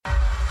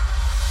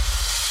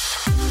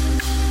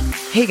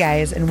Hey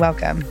guys, and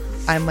welcome.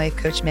 I'm Life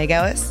Coach Meg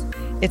Ellis.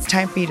 It's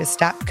time for you to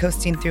stop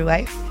coasting through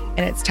life,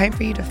 and it's time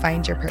for you to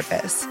find your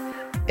purpose.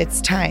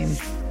 It's time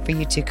for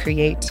you to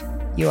create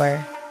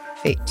your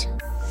fate.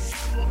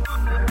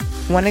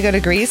 Want to go to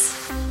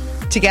Greece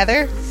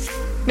together?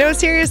 No,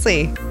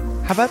 seriously.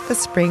 How about the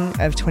spring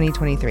of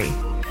 2023?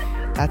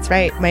 That's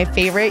right. My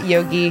favorite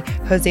yogi,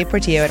 Jose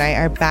Portillo, and I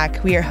are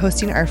back. We are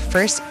hosting our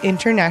first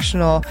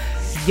international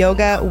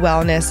yoga,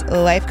 wellness,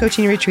 life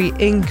coaching retreat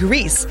in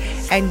Greece.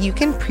 And you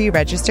can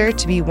pre-register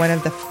to be one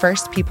of the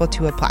first people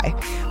to apply.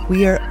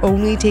 We are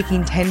only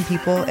taking 10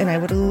 people, and I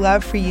would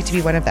love for you to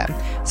be one of them.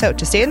 So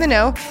to stay in the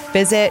know,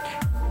 visit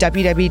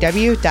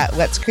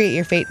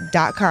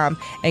www.letscreateyourfate.com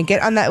and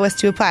get on that list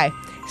to apply.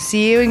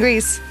 See you in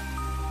Greece.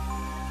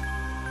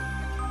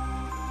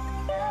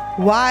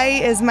 Why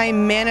is my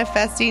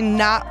manifesting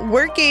not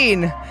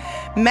working?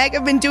 Meg,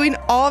 I've been doing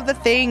all of the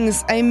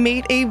things. I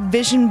made a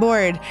vision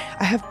board.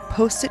 I have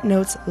Post-it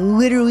notes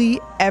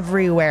literally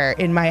everywhere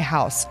in my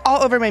house,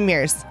 all over my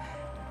mirrors.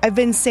 I've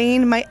been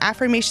saying my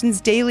affirmations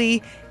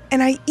daily,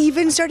 and I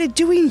even started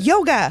doing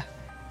yoga.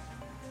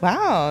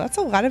 Wow, that's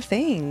a lot of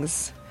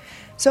things.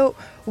 So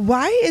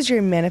why is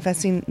your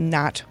manifesting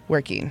not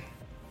working?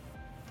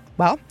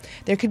 Well,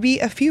 there could be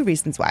a few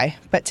reasons why,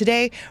 but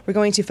today we're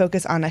going to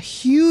focus on a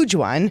huge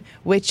one,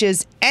 which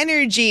is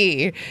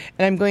energy.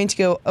 And I'm going to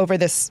go over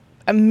this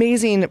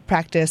amazing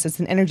practice.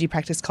 It's an energy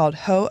practice called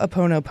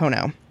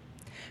Ho'oponopono.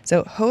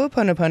 So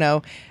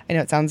Ho'oponopono, I know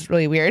it sounds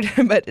really weird,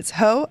 but it's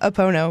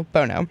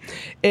Ho'oponopono.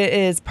 It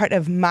is part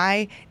of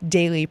my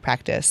daily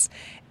practice,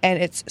 and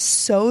it's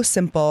so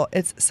simple.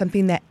 It's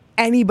something that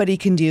anybody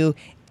can do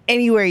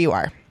anywhere you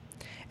are.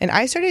 And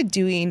I started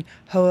doing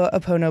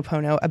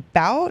Ho'oponopono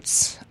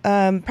about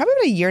probably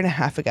a year and a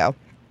half ago.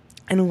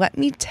 And let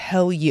me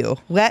tell you,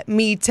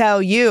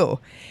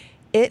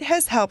 it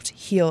has helped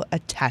heal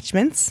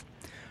attachments.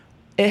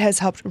 It has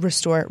helped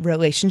restore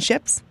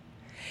relationships.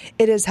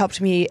 It has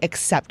helped me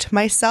accept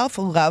myself,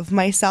 love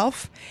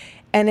myself.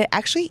 And it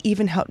actually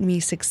even helped me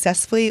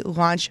successfully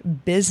launch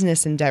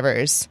business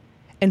endeavors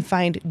and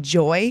find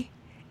joy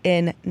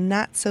in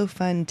not so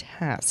fun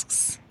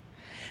tasks.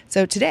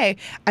 So today,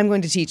 I'm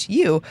going to teach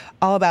you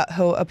all about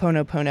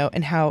Ho'oponopono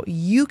and how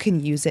you can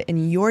use it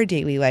in your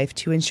daily life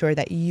to ensure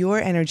that your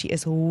energy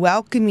is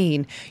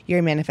welcoming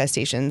your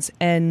manifestations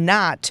and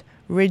not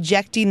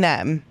rejecting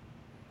them.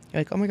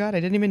 You're like, oh my God, I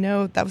didn't even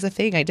know that was a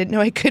thing. I didn't know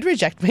I could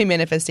reject my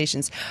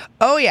manifestations.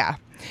 Oh yeah,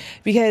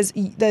 because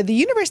the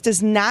universe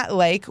does not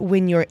like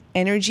when your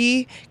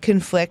energy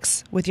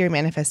conflicts with your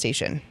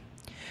manifestation.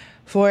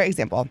 For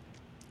example,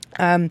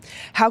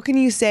 how can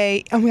you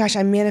say, oh my gosh,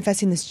 I'm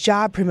manifesting this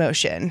job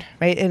promotion,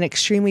 right? An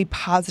extremely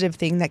positive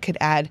thing that could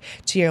add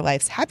to your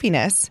life's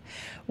happiness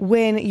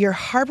when you're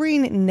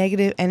harboring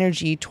negative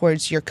energy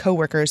towards your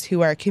coworkers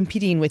who are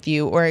competing with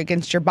you or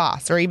against your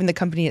boss or even the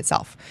company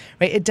itself,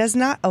 right? It does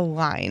not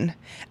align.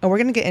 And we're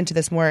going to get into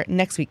this more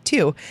next week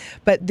too.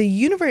 But the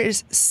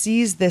universe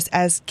sees this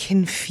as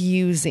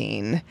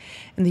confusing,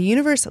 and the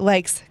universe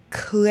likes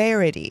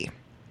clarity.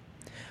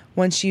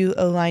 Once you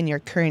align your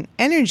current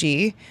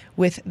energy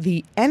with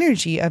the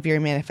energy of your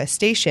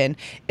manifestation,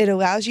 it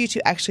allows you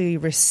to actually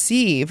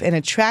receive and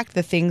attract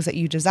the things that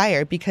you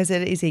desire because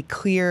it is a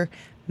clear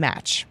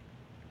match.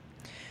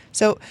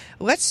 So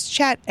let's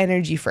chat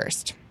energy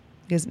first,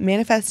 because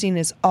manifesting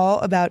is all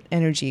about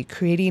energy,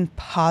 creating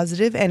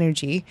positive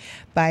energy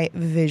by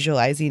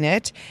visualizing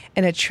it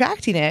and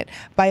attracting it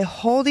by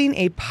holding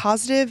a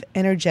positive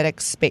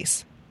energetic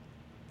space.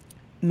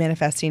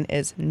 Manifesting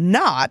is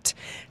not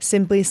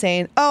simply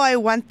saying, oh, I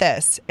want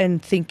this,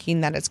 and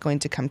thinking that it's going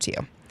to come to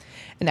you.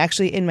 And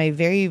actually, in my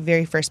very,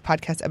 very first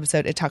podcast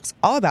episode, it talks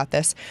all about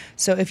this.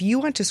 So if you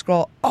want to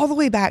scroll all the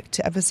way back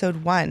to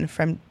episode 1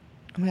 from,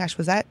 oh my gosh,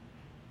 that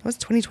was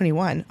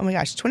 2021. Oh my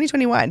gosh,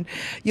 2021.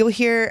 You'll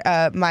hear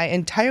my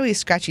entirely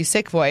scratchy,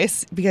 sick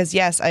voice because,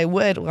 yes, I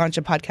would launch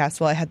a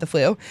podcast while I had the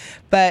flu,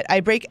 but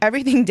I break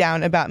everything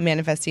down about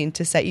manifesting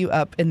to set you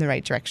up in the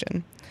right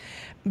direction.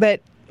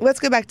 But let's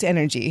go back to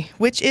energy,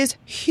 which is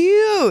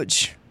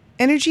huge.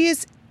 Energy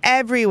is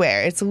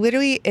everywhere. It's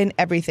literally in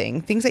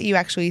everything. Things that you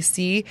actually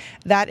see,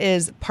 that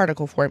is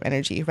particle form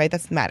energy, right?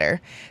 That's matter.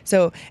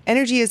 So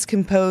energy is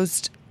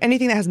composed,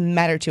 anything that has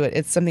matter to it,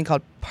 it's something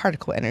called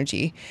particle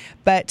energy.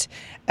 But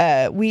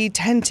we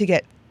tend to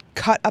get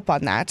caught up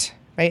on that,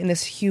 right? In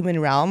this human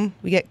realm,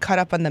 we get caught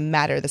up on the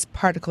matter, this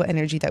particle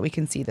energy that we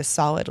can see, the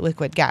solid,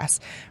 liquid,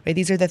 gas, right?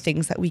 These are the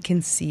things that we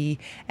can see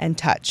and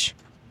touch,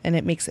 and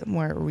it makes it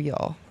more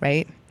real,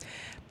 right?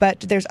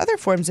 But there's other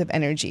forms of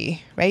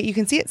energy, right? You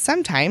can see it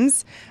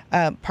sometimes,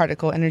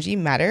 particle energy,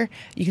 matter.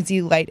 You can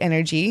see light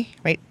energy,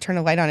 right? Turn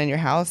a light on in your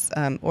house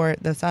or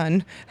the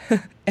sun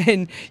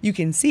and you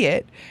can see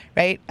it,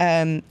 right?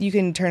 You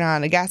can turn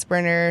on a gas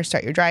burner,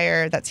 start your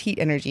dryer. That's heat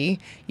energy.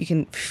 You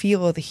can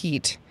feel the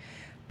heat.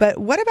 But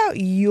what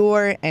about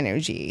your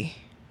energy,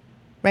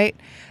 right?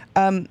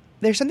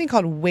 there's something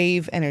called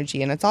wave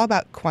energy, and it's all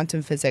about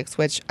quantum physics,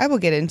 which I will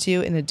get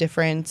into in a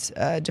different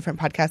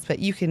podcast, but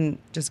you can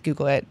just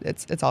Google it.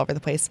 It's all over the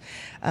place.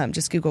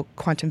 Just Google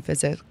quantum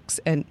physics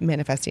and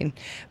manifesting.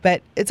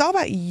 But it's all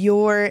about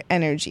your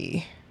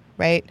energy,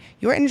 right?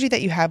 Your energy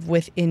that you have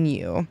within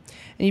you. And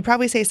you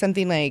probably say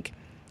something like,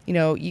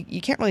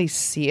 you can't really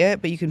see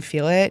it, but you can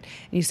feel it.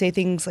 And you say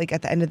things like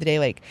at the end of the day,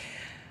 like,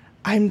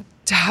 I'm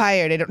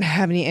tired, I don't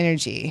have any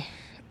energy.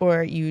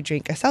 Or you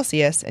drink a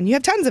Celsius and you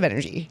have tons of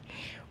energy.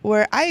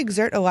 Or I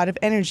exert a lot of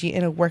energy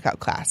in a workout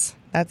class.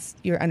 That's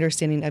your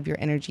understanding of your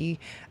energy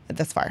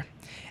thus far.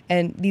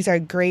 And these are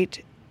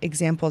great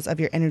examples of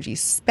your energy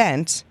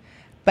spent,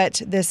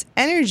 but this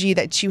energy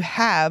that you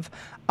have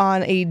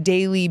on a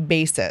daily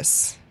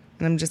basis,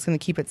 and I'm just going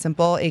to keep it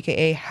simple,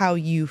 aka how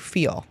you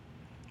feel.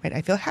 Right?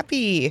 I feel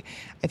happy.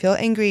 I feel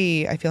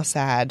angry. I feel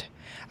sad.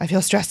 I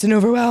feel stressed and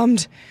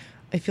overwhelmed.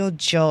 I feel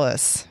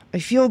jealous. I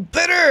feel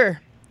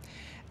bitter.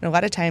 And a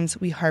lot of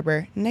times we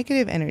harbor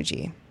negative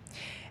energy.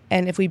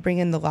 And if we bring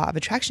in the law of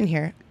attraction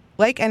here,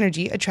 like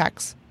energy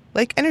attracts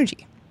like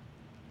energy.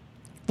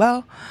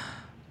 Well,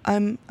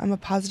 I'm a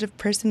positive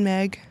person,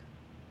 Meg.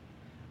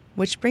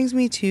 Which brings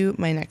me to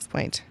my next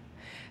point.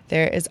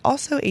 There is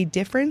also a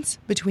difference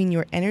between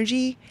your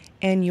energy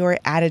and your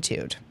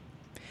attitude.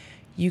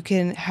 You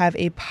can have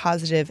a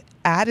positive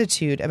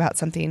attitude about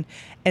something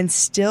and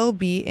still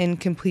be in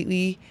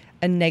completely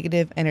a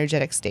negative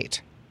energetic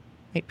state.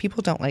 Right?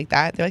 People don't like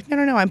that. They're like,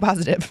 no, I'm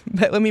positive.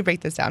 But let me break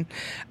this down.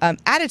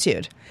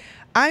 Attitude.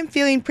 I'm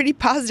feeling pretty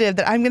positive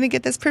that I'm going to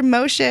get this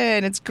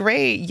promotion. It's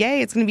great.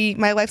 Yay.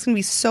 My life's going to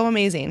be so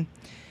amazing.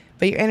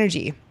 But your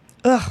energy.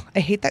 Ugh, I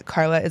hate that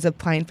Carla is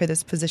applying for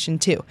this position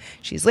too.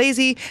 She's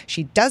lazy.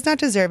 She does not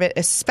deserve it,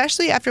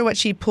 especially after what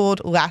she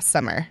pulled last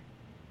summer.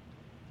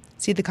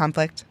 See the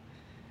conflict?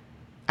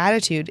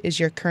 Attitude is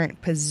your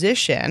current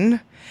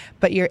position,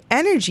 but your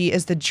energy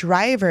is the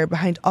driver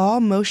behind all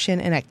motion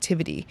and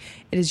activity.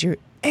 It is your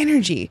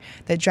energy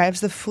that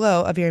drives the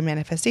flow of your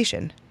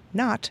manifestation,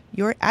 not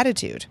your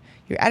attitude.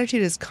 Your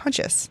attitude is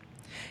conscious.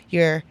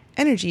 Your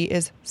energy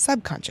is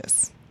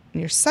subconscious.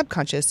 And your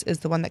subconscious is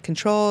the one that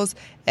controls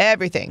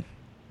everything.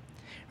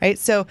 Right?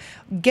 So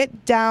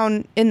get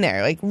down in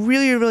there, like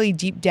really, really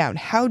deep down.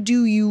 How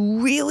do you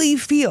really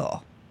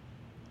feel?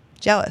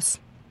 Jealous,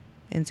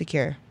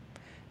 insecure,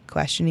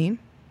 questioning,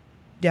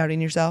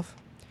 doubting yourself,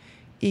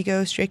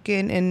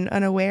 ego-stricken and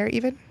unaware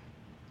even,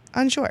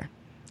 unsure,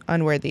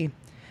 unworthy,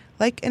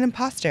 like an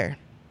imposter,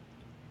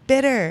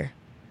 bitter,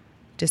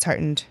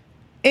 disheartened,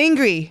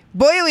 angry,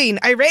 boiling,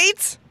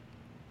 irate.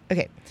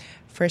 Okay,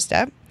 first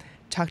step,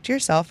 talk to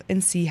yourself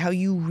and see how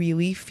you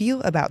really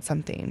feel about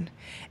something.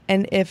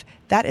 And if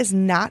that is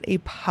not a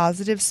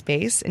positive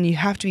space and you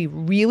have to be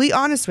really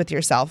honest with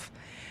yourself,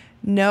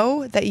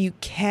 know that you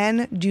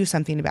can do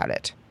something about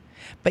it.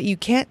 But you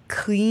can't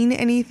clean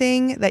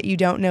anything that you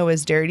don't know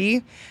is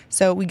dirty.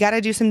 So we got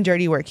to do some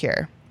dirty work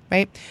here,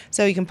 right?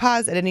 So you can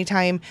pause at any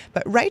time,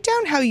 but write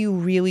down how you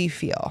really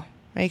feel,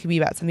 right? It could be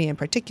about something in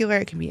particular.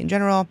 It can be in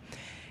general.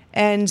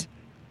 And,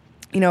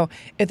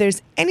 if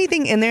there's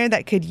anything in there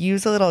that could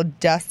use a little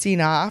dusting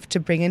off to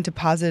bring into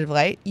positive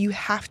light, you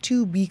have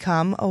to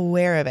become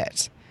aware of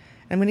it.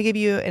 I'm going to give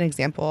you an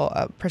example,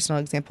 a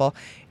personal example.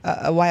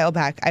 A while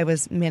back, I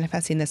was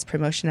manifesting this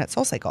promotion at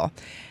SoulCycle.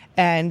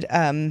 And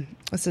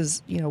this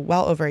is,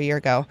 well over a year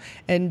ago.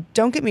 And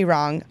don't get me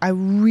wrong, I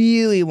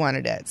really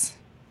wanted it.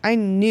 I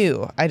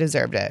knew I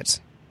deserved it.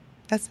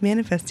 That's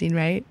manifesting,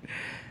 right?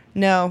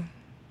 No.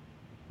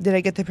 Did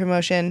I get the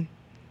promotion?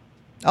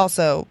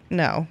 Also,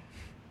 no.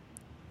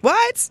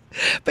 What?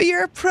 But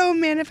you're a pro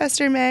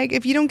manifester, Meg.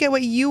 If you don't get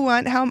what you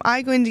want, how am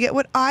I going to get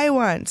what I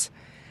want?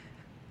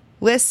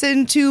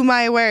 Listen to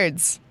my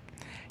words.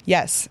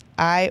 Yes,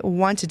 I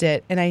wanted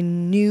it and I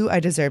knew I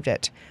deserved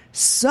it.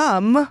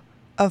 Some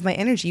of my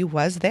energy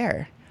was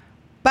there.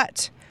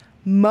 But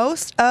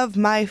most of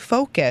my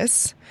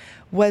focus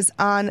was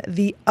on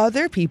the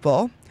other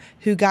people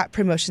who got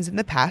promotions in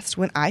the past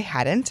when I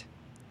hadn't.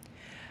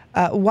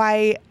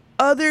 Why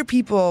other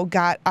people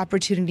got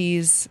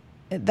opportunities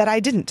that I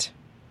didn't.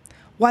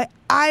 Why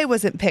I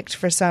wasn't picked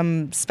for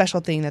some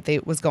special thing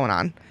that was going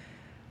on.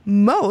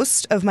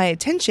 Most of my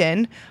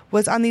attention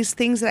was on these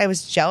things that I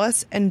was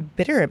jealous and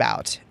bitter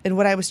about and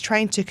what I was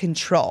trying to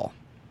control.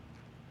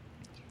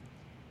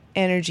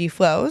 Energy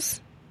flows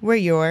where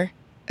your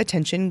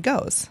attention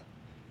goes.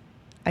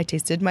 I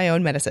tasted my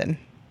own medicine,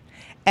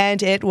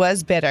 and it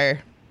was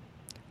bitter.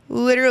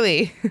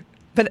 Literally.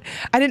 But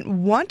I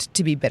didn't want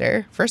to be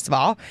bitter, first of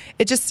all.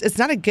 It's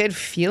not a good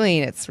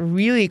feeling. It's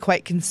really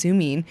quite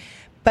consuming.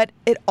 But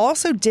it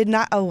also did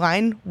not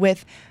align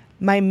with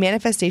my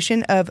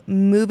manifestation of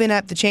moving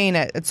up the chain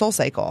at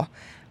SoulCycle.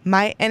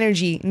 My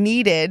energy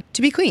needed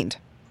to be cleaned.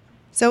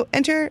 So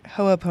enter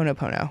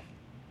Ho'oponopono.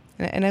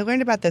 And I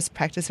learned about this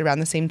practice around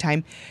the same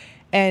time.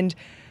 And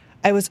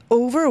I was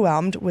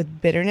overwhelmed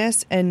with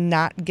bitterness and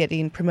not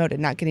getting promoted,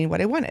 not getting what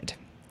I wanted.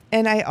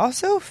 And I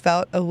also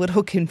felt a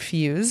little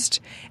confused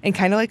and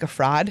kind of like a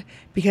fraud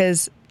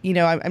because,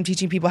 I'm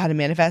teaching people how to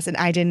manifest and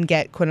I didn't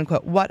get, quote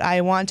unquote, what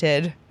I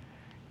wanted.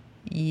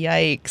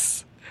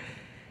 Yikes.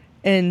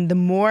 And the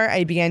more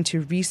I began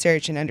to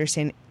research and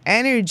understand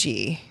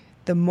energy,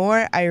 the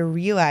more I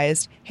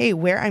realized, hey,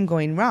 where I'm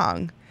going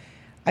wrong.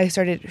 I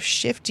started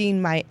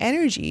shifting my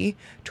energy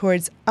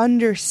towards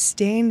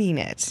understanding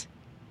it.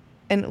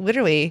 And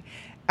literally,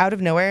 out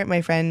of nowhere,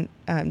 my friend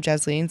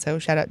Jesleen, so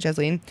shout out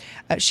Jesleen,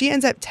 she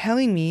ends up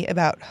telling me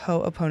about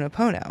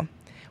Ho'oponopono,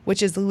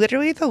 which is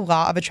literally the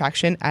law of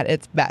attraction at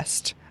its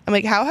best. I'm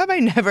like, how have I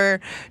never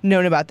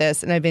known about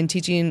this? And I've been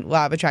teaching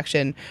law of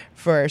attraction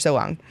for so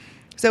long.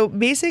 So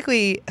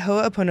basically,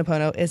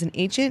 Ho'oponopono is an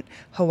ancient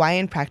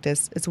Hawaiian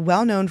practice. It's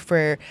well known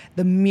for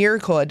the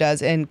miracle it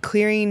does in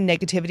clearing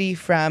negativity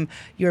from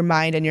your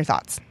mind and your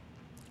thoughts.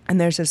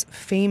 And there's this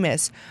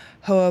famous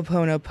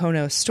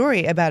Ho'oponopono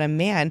story about a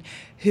man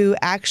who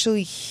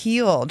actually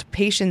healed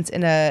patients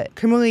in a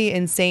criminally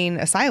insane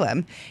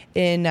asylum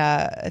in,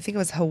 I think it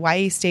was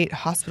Hawaii State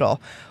Hospital,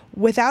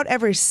 without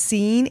ever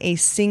seeing a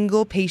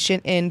single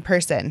patient in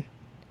person.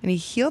 And he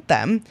healed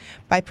them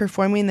by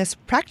performing this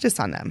practice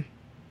on them.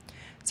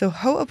 So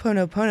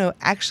Ho'oponopono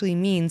actually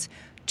means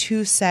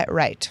to set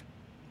right.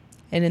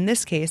 And in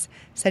this case,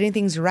 setting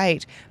things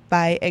right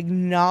by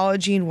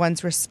acknowledging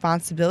one's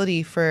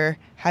responsibility for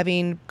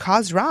having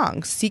caused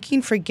wrong,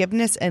 seeking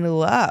forgiveness and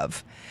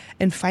love,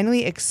 and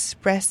finally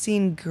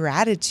expressing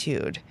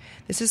gratitude.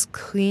 This is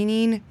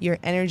cleaning your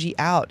energy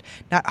out,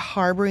 not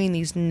harboring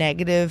these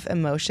negative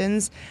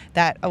emotions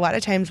that a lot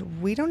of times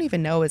we don't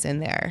even know is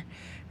in there,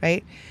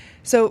 right?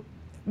 So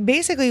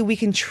basically, we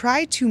can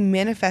try to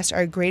manifest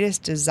our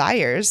greatest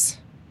desires,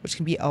 which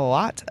can be a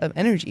lot of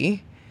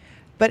energy.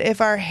 But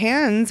if our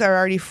hands are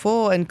already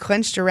full and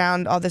clenched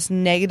around all this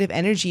negative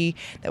energy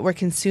that we're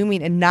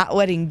consuming and not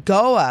letting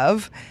go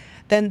of,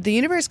 then the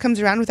universe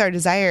comes around with our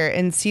desire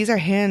and sees our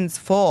hands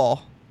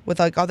full with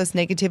like all this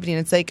negativity. And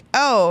it's like,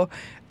 oh,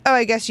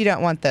 I guess you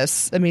don't want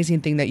this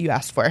amazing thing that you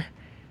asked for.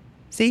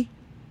 See?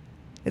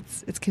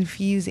 It's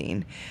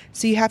confusing.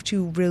 So you have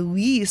to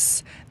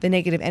release the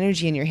negative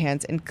energy in your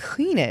hands and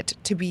clean it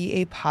to be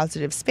a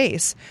positive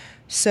space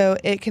so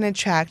it can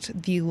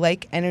attract the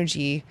like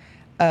energy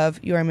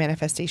of your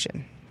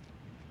manifestation.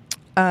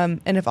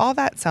 And if all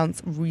that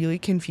sounds really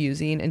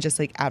confusing and just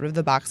like out of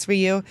the box for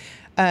you,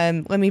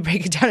 let me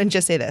break it down and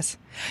just say this.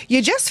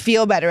 You just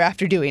feel better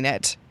after doing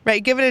it,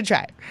 right? Give it a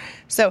try.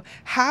 So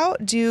how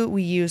do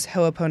we use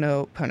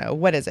Ho'oponopono?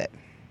 What is it?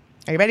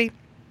 Are you ready?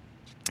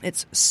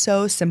 It's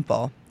so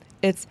simple.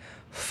 It's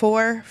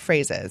 4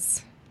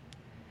 phrases.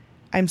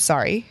 I'm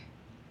sorry.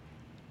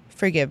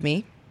 Forgive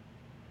me.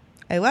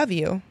 I love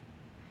you.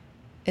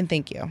 And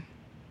thank you.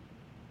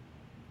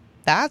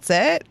 That's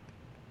it.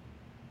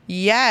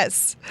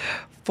 Yes.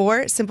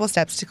 4 simple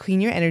steps to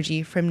clean your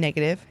energy from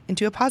negative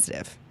into a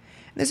positive.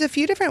 There's a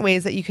few different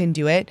ways that you can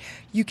do it.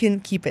 You can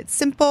keep it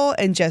simple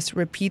and just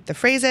repeat the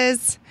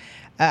phrases.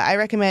 I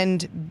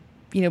recommend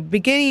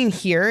beginning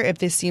here, if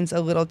this seems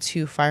a little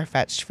too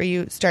far-fetched for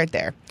you, start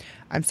there.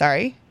 I'm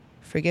sorry,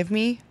 forgive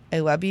me, I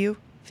love you,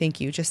 thank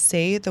you. Just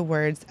say the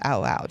words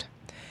out loud.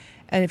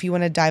 And if you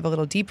want to dive a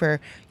little deeper,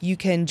 you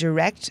can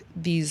direct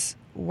these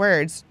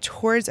words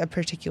towards a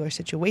particular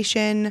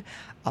situation,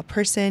 a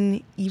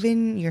person,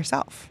 even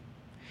yourself,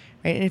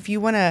 right? And if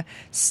you want to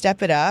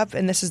step it up,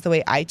 and this is the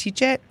way I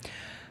teach it,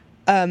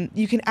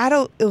 you can add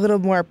a little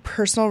more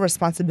personal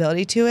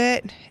responsibility to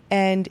it,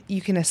 and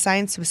you can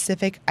assign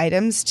specific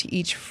items to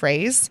each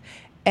phrase.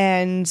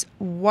 And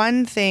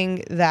one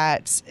thing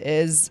that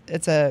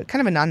it's a kind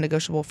of a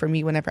non-negotiable for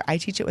me whenever I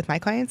teach it with my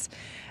clients,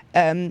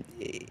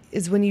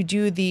 is when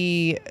you're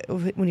doing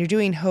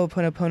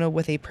Ho'oponopono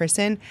with a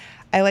person,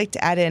 I like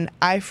to add in,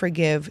 I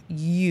forgive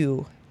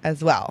you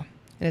as well.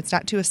 And it's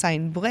not to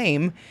assign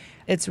blame.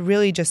 It's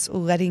really just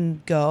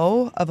letting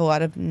go of a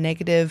lot of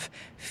negative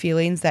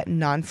feelings that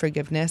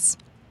non-forgiveness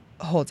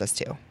holds us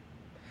to.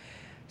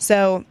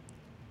 So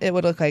it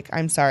would look like,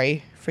 I'm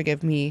sorry,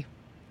 forgive me,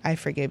 I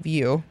forgive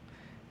you,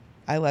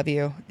 I love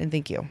you, and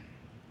thank you.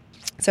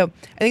 So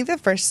I think the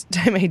first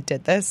time I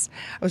did this,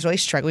 I was really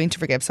struggling to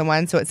forgive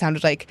someone. So it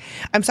sounded like,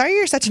 I'm sorry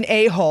you're such an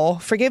a-hole.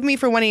 Forgive me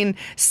for wanting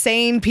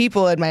sane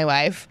people in my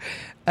life.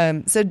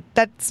 So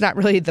that's not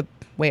really the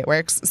way it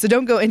works. So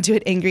don't go into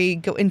it angry.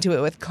 Go into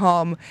it with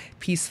calm,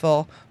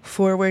 peaceful,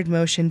 forward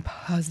motion,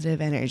 positive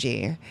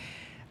energy.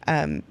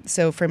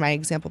 So for my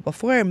example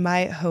before,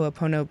 my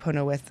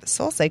Ho'oponopono with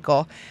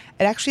SoulCycle,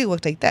 it actually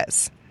looked like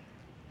this.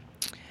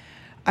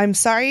 I'm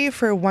sorry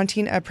for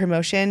wanting a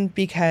promotion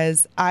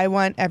because I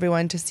want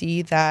everyone to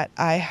see that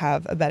I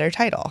have a better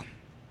title.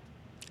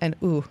 And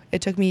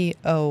it took me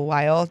a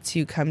while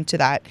to come to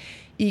that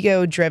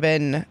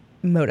ego-driven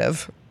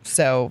motive.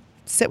 So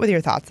sit with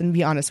your thoughts and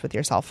be honest with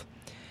yourself.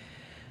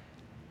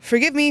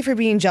 Forgive me for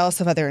being jealous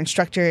of other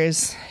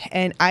instructors,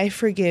 and I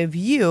forgive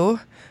you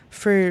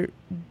for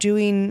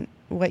doing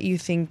what you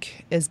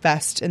think is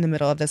best in the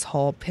middle of this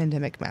whole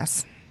pandemic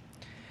mess.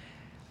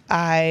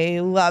 I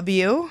love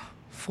you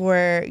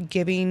for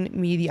giving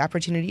me the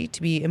opportunity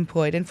to be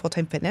employed in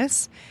full-time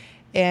fitness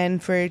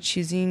and for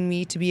choosing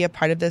me to be a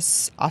part of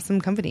this awesome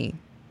company.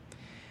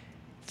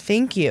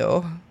 Thank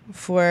you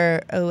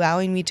for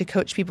allowing me to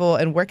coach people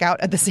and work out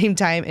at the same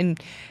time and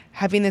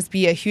having this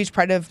be a huge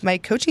part of my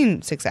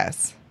coaching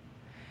success.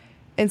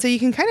 And so you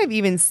can kind of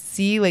even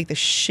see like the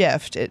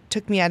shift. It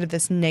took me out of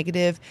this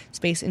negative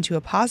space into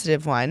a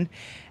positive one.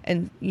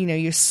 And,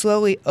 you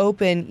slowly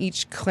open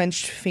each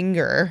clenched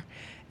finger,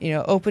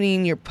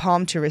 opening your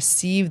palm to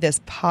receive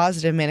this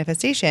positive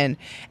manifestation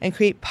and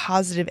create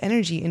positive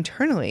energy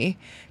internally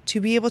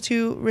to be able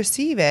to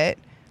receive it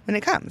when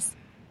it comes.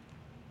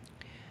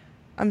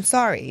 I'm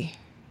sorry.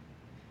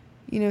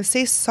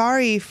 Say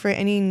sorry for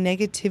any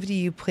negativity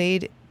you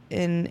played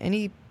in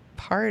any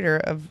part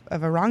of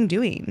a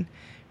wrongdoing.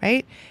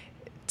 Right?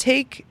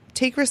 Take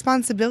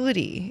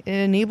responsibility. It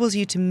enables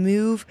you to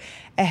move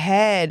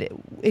ahead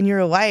in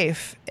your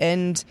life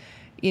and,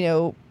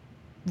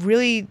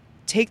 really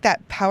take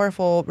that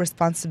powerful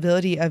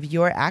responsibility of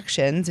your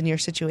actions and your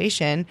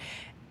situation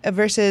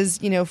versus,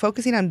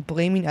 focusing on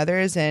blaming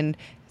others and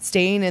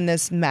staying in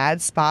this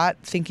mad spot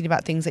thinking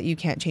about things that you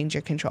can't change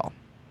or control.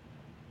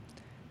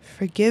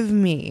 Forgive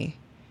me.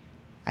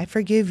 I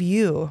forgive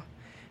you.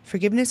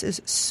 Forgiveness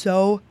is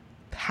so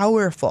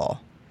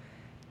powerful.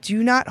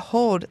 Do not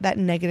hold that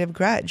negative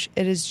grudge.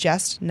 It is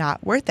just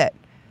not worth it.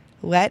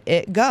 Let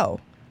it go.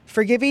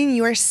 Forgiving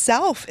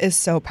yourself is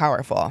so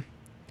powerful.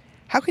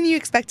 How can you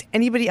expect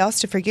anybody else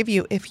to forgive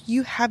you if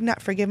you have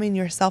not forgiven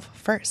yourself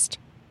first?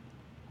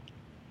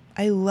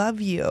 I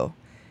love you.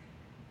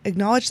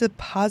 Acknowledge the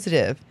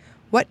positive.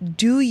 What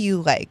do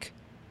you like?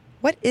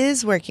 What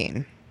is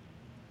working?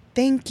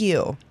 Thank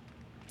you.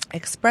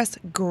 Express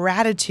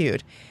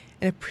gratitude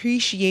and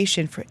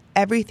appreciation for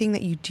everything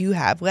that you do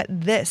have. Let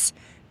this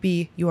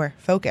be your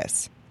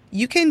focus.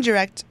 You can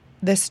direct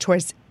this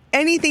towards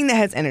anything that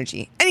has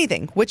energy,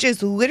 anything, which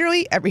is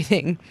literally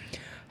everything.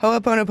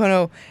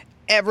 Ho'oponopono,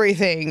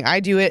 everything. I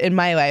do it in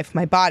my life,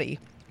 my body,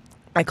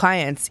 my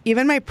clients,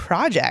 even my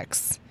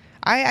projects.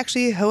 I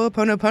actually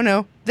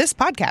Ho'oponopono this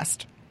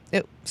podcast.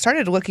 It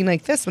started looking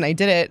like this when I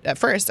did it at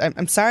first.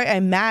 I'm sorry,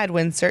 I'm mad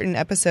when certain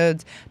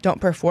episodes don't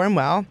perform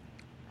well.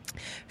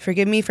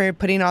 Forgive me for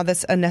putting all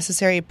this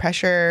unnecessary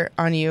pressure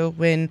on you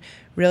when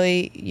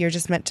really you're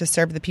just meant to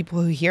serve the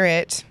people who hear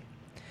it.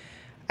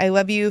 I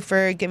love you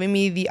for giving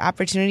me the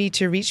opportunity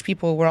to reach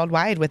people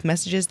worldwide with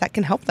messages that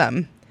can help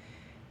them.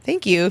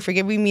 Thank you for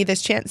giving me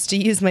this chance to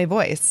use my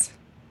voice.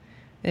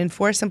 In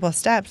 4 simple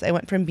steps, I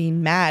went from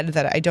being mad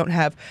that I don't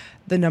have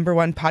the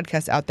 #1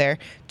 podcast out there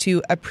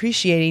to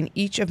appreciating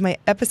each of my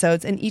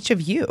episodes and each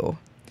of you.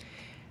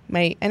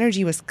 My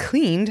energy was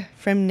cleaned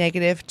from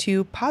negative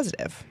to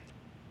positive.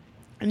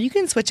 And you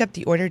can switch up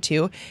the order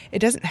too. It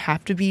doesn't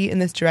have to be in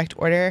this direct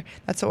order.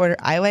 That's the order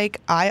I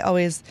like. I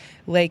always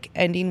like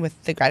ending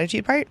with the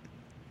gratitude part.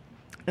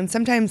 And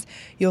sometimes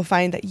you'll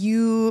find that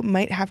you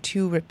might have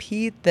to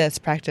repeat this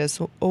practice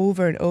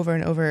over and over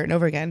and over and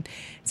over again.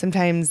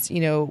 Sometimes,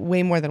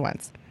 way more than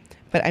once.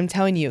 But I'm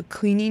telling you,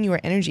 cleaning your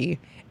energy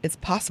is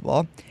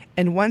possible.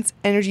 And once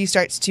energy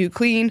starts to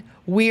clean,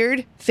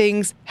 weird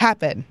things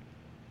happen.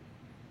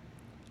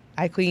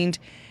 I cleaned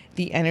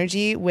the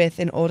energy with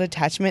an old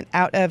attachment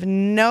out of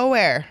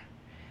nowhere,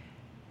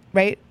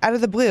 right? Out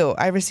of the blue.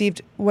 I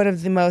received one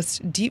of the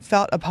most deep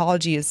felt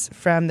apologies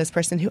from this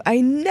person who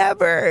I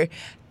never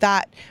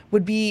thought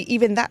would be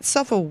even that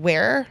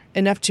self-aware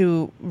enough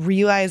to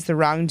realize the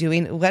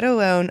wrongdoing, let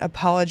alone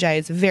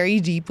apologize very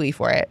deeply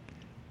for it.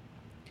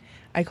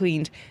 I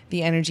cleaned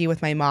the energy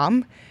with my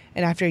mom,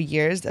 and after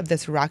years of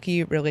this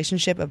rocky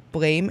relationship of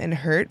blame and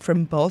hurt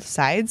from both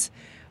sides,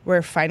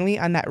 we're finally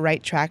on that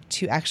right track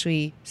to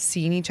actually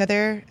seeing each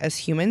other as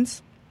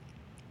humans.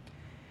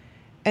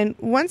 And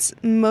once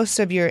most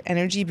of your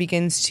energy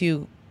begins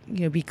to,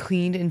 be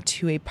cleaned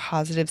into a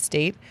positive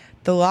state,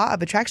 the law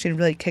of attraction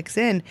really kicks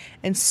in,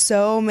 and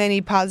so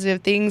many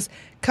positive things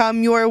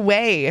come your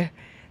way.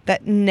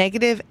 That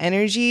negative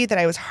energy that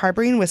I was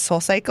harboring with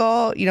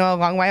SoulCycle, a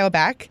long while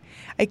back,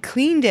 I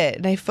cleaned it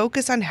and I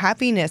focused on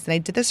happiness, and I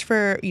did this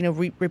for,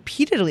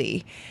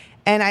 repeatedly.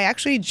 And I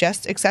actually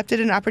just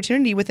accepted an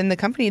opportunity within the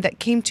company that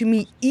came to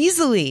me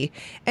easily.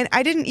 And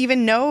I didn't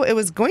even know it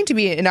was going to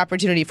be an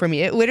opportunity for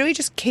me. It literally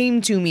just came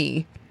to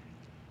me.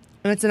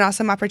 And it's an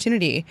awesome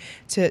opportunity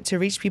to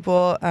reach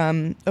people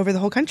over the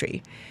whole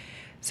country.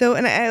 So,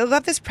 and I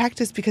love this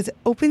practice because it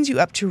opens you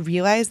up to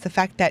realize the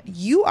fact that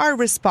you are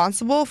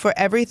responsible for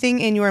everything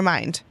in your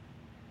mind.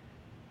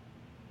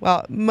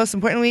 Well, most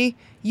importantly,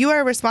 you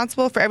are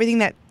responsible for everything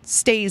that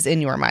stays in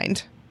your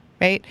mind.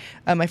 Right?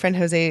 My friend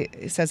Jose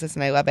says this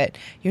and I love it.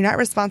 You're not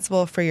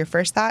responsible for your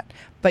first thought,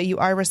 but you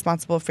are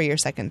responsible for your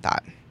second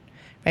thought,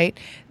 right?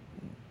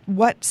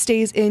 What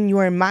stays in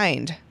your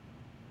mind?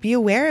 Be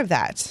aware of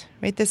that,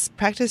 right? This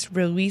practice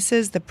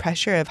releases the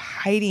pressure of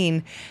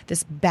hiding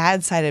this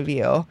bad side of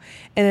you,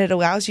 and it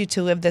allows you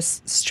to live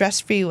this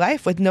stress-free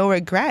life with no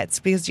regrets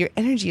because your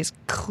energy is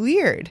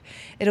cleared.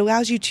 It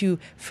allows you to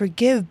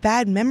forgive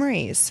bad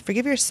memories,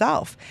 forgive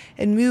yourself,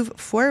 and move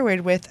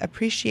forward with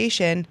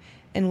appreciation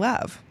and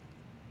love.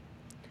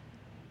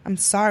 I'm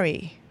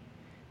sorry.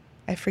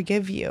 I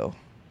forgive you.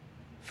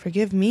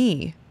 Forgive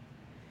me.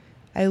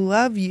 I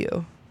love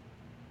you.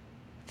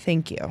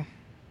 Thank you.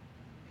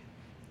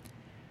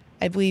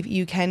 I believe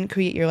you can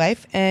create your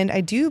life, and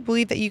I do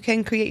believe that you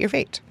can create your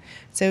fate.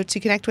 So to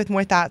connect with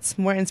more thoughts,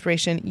 more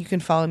inspiration, you can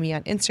follow me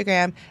on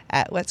Instagram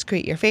at Let's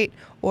Create Your Fate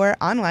or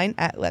online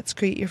at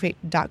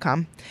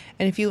letscreateyourfate.com.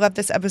 And if you love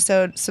this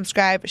episode,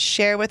 subscribe,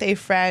 share with a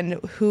friend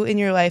who in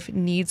your life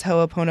needs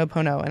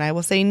Ho'oponopono. And I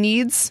will say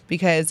needs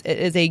because it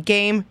is a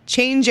game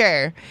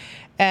changer.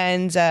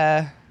 And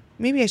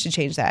maybe I should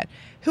change that.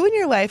 Who in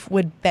your life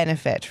would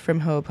benefit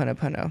from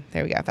Ho'oponopono?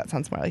 There we go. That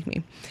sounds more like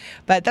me.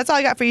 But that's all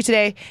I got for you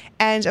today.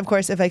 And of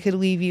course, if I could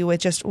leave you with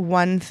just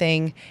one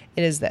thing,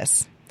 it is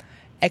this.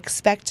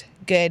 Expect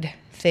good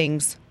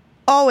things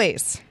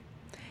always,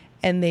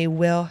 and they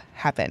will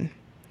happen.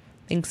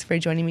 Thanks for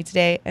joining me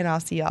today, and I'll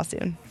see you all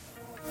soon.